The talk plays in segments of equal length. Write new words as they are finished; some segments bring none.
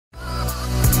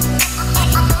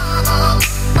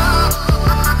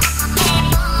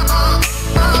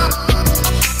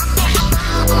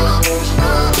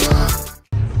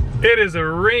is a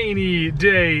rainy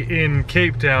day in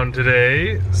Cape Town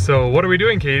today. So what are we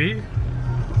doing, Katie?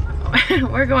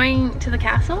 We're going to the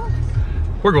castle.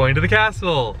 We're going to the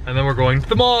castle, and then we're going to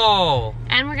the mall.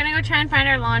 And we're gonna go try and find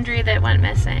our laundry that went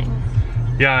missing.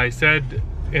 Yeah, I said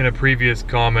in a previous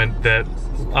comment that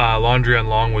Laundry on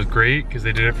Long was great because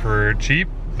they did it for cheap,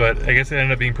 but I guess it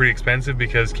ended up being pretty expensive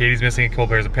because Katie's missing a couple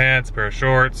pairs of pants, a pair of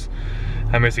shorts,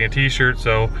 I'm missing a t-shirt,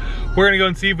 so we're gonna go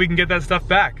and see if we can get that stuff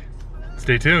back.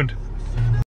 Stay tuned.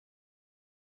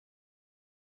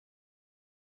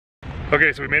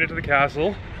 Okay, so we made it to the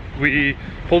castle. We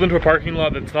pulled into a parking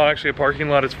lot that's not actually a parking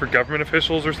lot, it's for government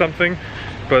officials or something.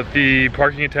 But the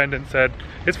parking attendant said,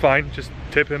 it's fine, just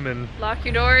tip him and lock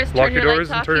your doors, turn your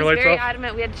lights off. He's very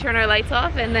adamant we had to turn our lights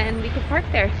off and then we could park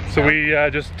there. So we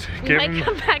just gave him... We might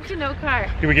come back to no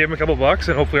car. We gave him a couple bucks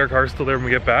and hopefully our car's still there when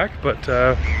we get back. But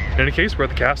in any case, we're at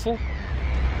the castle.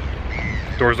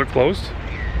 Doors are closed.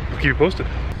 We'll keep you posted.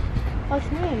 What's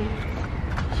new?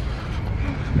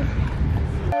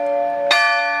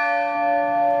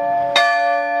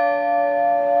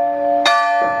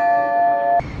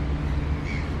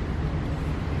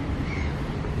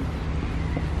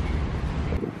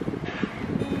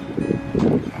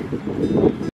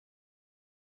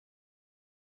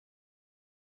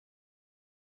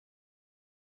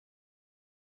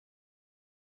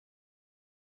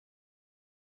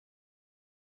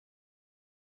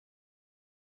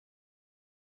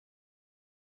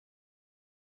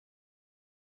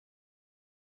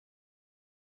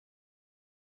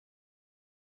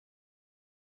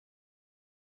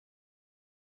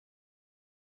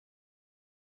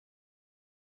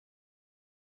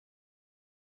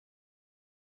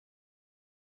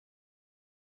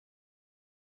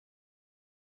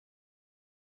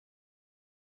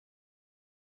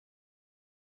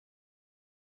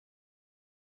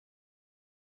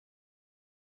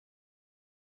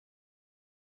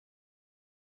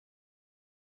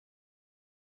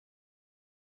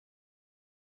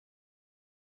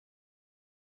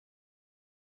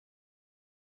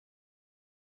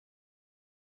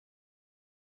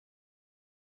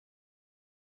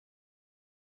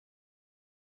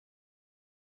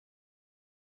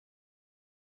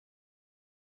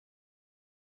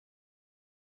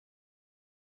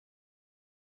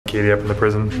 Katie up in the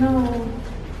prison? No.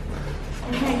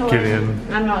 I can't go Get in.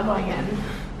 in. I'm not going in.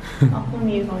 I'll film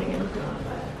you going in if you want,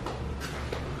 but...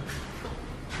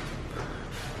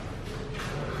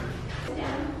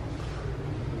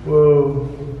 Whoa.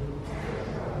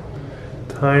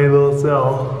 Tiny little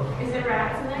cell. Is there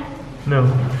rats in there?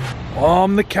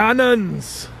 No. The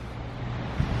cannons!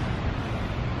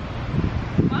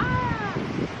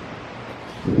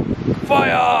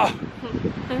 Fire!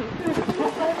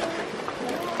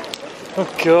 Oh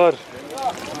God.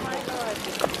 Oh my God.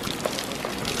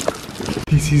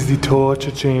 This is the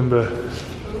torture chamber.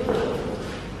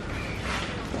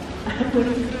 I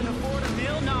couldn't afford a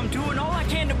meal, now I'm doing all I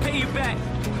can to pay you back.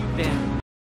 Then.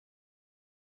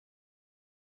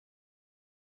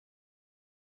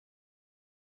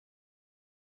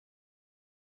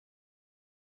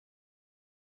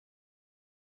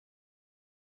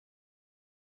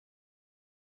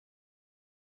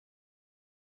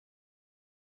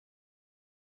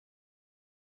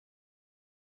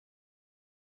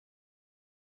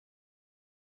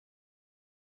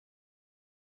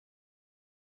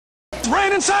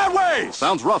 Raining sideways!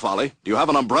 Sounds rough, Ollie. Do you have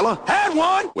an umbrella? Had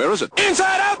one! Where is it?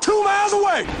 Inside out, 2 miles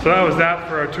away! So that was that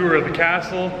for our tour of the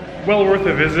castle. Well worth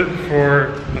a visit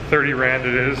for the 30 rand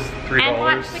it is, $3. And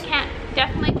watch the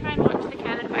definitely try and watch the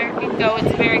cannon fire if you can go,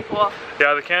 it's very cool.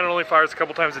 Yeah, the cannon only fires a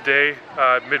couple times a day,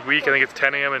 midweek. I think it's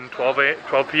 10 a.m. and 12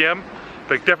 p.m.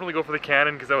 But definitely go for the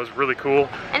cannon because that was really cool.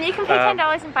 And you can pay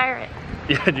 $10 and fire it.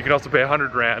 Yeah, and you can also pay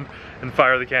 100 rand and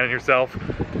fire the cannon yourself.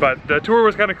 But the tour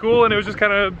was kind of cool, and it was just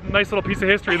kind of a nice little piece of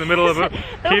history in the middle of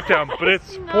Cape Town. But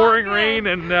it's pouring rain,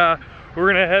 and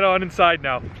we're gonna head on inside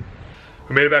now.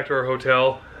 We made it back to our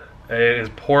hotel. It is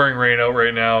pouring rain out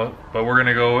right now, but we're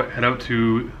gonna go head out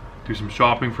to do some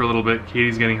shopping for a little bit.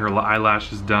 Katie's getting her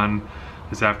eyelashes done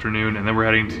this afternoon, and then we're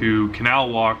heading to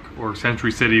Canal Walk, or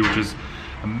Century City, which is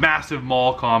a massive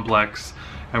mall complex.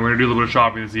 And we're gonna do a little bit of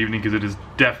shopping this evening because it is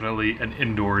definitely an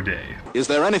indoor day. Is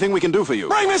there anything we can do for you?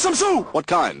 Bring me some soup! What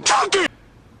kind? Chunky!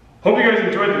 Hope you guys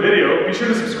enjoyed the video. Be sure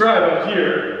to subscribe up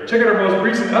here. Check out our most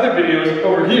recent other videos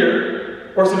over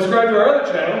here. Or subscribe to our other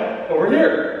channel over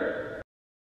here.